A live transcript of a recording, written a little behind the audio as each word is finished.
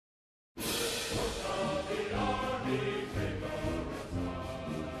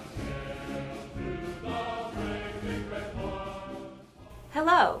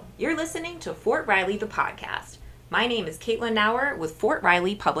Hello, you're listening to Fort Riley the podcast. My name is Caitlin Nauer with Fort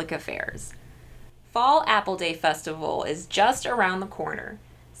Riley Public Affairs. Fall Apple Day Festival is just around the corner.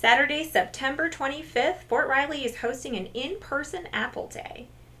 Saturday, September 25th, Fort Riley is hosting an in-person Apple Day.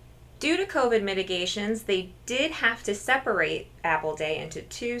 Due to COVID mitigations, they did have to separate Apple Day into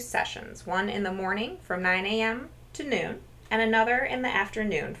two sessions, one in the morning from 9 a.m. to noon, and another in the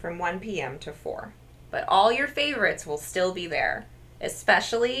afternoon from 1 p.m. to 4. But all your favorites will still be there,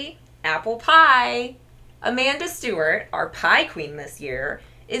 especially apple pie. Amanda Stewart, our pie queen this year,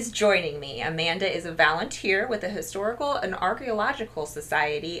 is joining me. Amanda is a volunteer with the Historical and Archaeological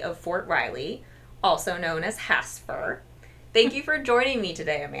Society of Fort Riley, also known as HASFR. Thank you for joining me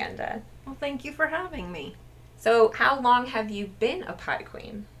today, Amanda. Well, thank you for having me. So, how long have you been a pie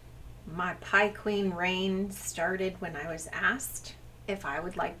queen? My pie queen reign started when I was asked if I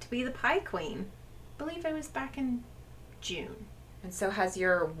would like to be the pie queen. I believe it was back in June. And so has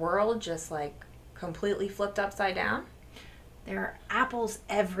your world just completely flipped upside down? There are apples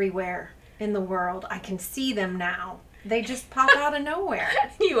everywhere in the world. I can see them now. They just pop out of nowhere.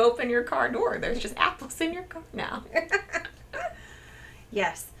 You open your car door, there's just apples in your car now.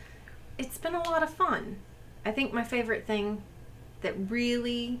 Yes. It's been a lot of fun. I think my favorite thing that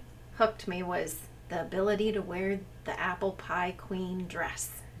really hooked me was the ability to wear the apple pie queen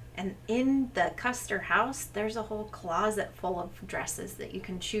dress. And in the Custer house, there's a whole closet full of dresses that you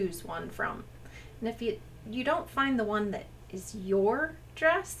can choose one from. And if you don't find the one that is your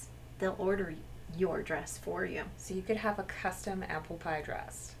dress, they'll order your dress for you. So you could have a custom apple pie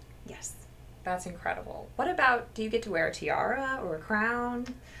dress. Yes. That's incredible. What about, do you get to wear a tiara or a crown?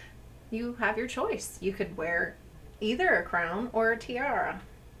 You have your choice. You could wear either a crown or a tiara.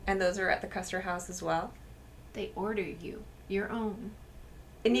 And those are at the Custer house as well? They order you your own.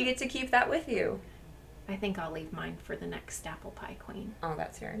 And you get to keep that with you. I think I'll leave mine for the next apple pie queen. Oh,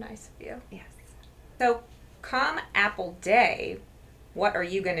 that's very nice of you. Yes. So, come Apple Day, what are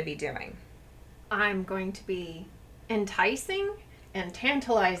you going to be doing? I'm going to be enticing and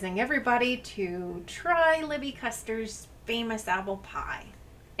tantalizing everybody to try Libby Custer's famous apple pie.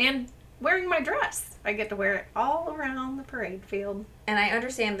 And wearing my dress. I get to wear it all around the parade field. And I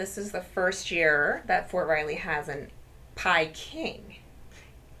understand this is the first year that Fort Riley has an Pie King.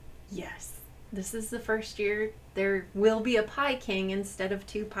 Yes. This is the first year there will be a pie king instead of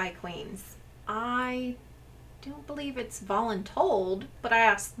two pie queens. I don't believe it's voluntold, but I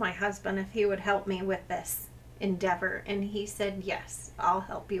asked my husband if he would help me with this endeavor, and he said, yes, I'll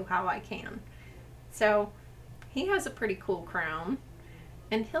help you how I can. So he has a pretty cool crown,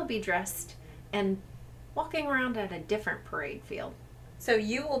 and he'll be dressed and walking around at a different parade field. So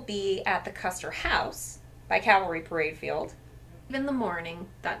you will be at the Custer House by Cavalry Parade Field. In the morning,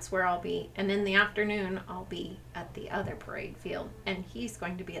 that's where I'll be, and in the afternoon, I'll be at the other parade field, and he's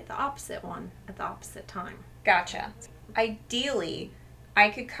going to be at the opposite one at the opposite time. Gotcha. Ideally, I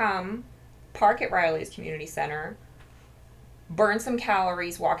could come, park at Riley's Community Center, burn some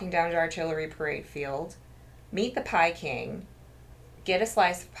calories walking down to Artillery Parade Field, meet the Pie King, get a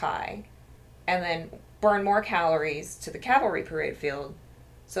slice of pie, and then burn more calories to the Cavalry Parade Field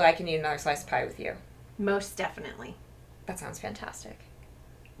so I can eat another slice of pie with you. Most definitely. That sounds fantastic.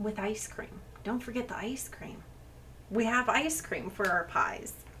 With ice cream. Don't forget the ice cream. We have ice cream for our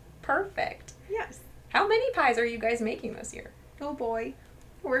pies. Perfect. Yes. How many pies are you guys making this year? Oh boy.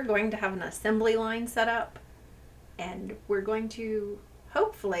 We're going to have an assembly line set up, and we're going to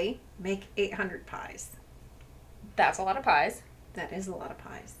hopefully make 800 pies. That's a lot of pies. That is a lot of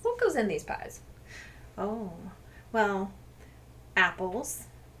pies. What goes in these pies? Oh, well, apples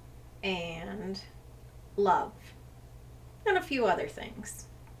and love and a few other things.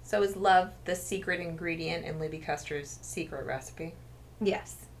 So is love the secret ingredient in Libby Custer's secret recipe?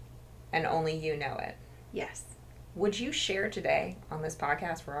 Yes. And only you know it? Yes. Would you share today on this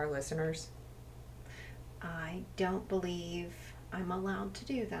podcast for our listeners? I don't believe I'm allowed to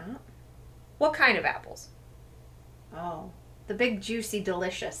do that. What kind of apples? Oh, the big, juicy,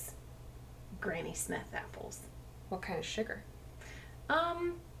 delicious Granny Smith apples. What kind of sugar?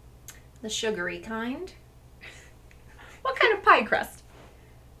 The sugary kind. What kind of pie crust?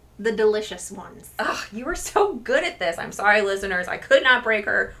 The delicious ones. Ugh, you are so good at this. I'm sorry, listeners. I could not break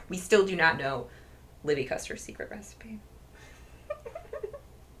her. We still do not know Libby Custer's secret recipe.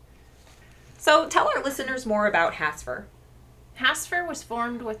 So tell our listeners more about HASFR. HASFR was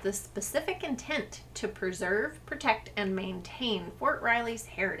formed with the specific intent to preserve, protect, and maintain Fort Riley's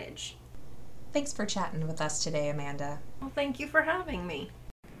heritage. Thanks for chatting with us today, Amanda. Well, thank you for having me.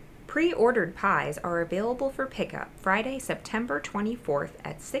 Pre-ordered pies are available for pickup Friday, September 24th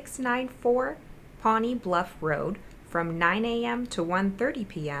at 694 Pawnee Bluff Road from 9 a.m. to 1:30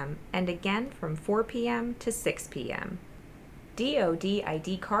 p.m. and again from 4 p.m. to 6 p.m. DoD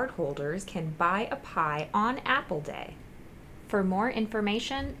ID card holders can buy a pie on Apple Day. For more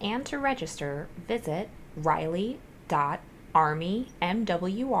information and to register, visit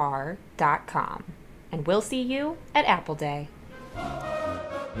riley.armymwr.com. And we'll see you at Apple Day.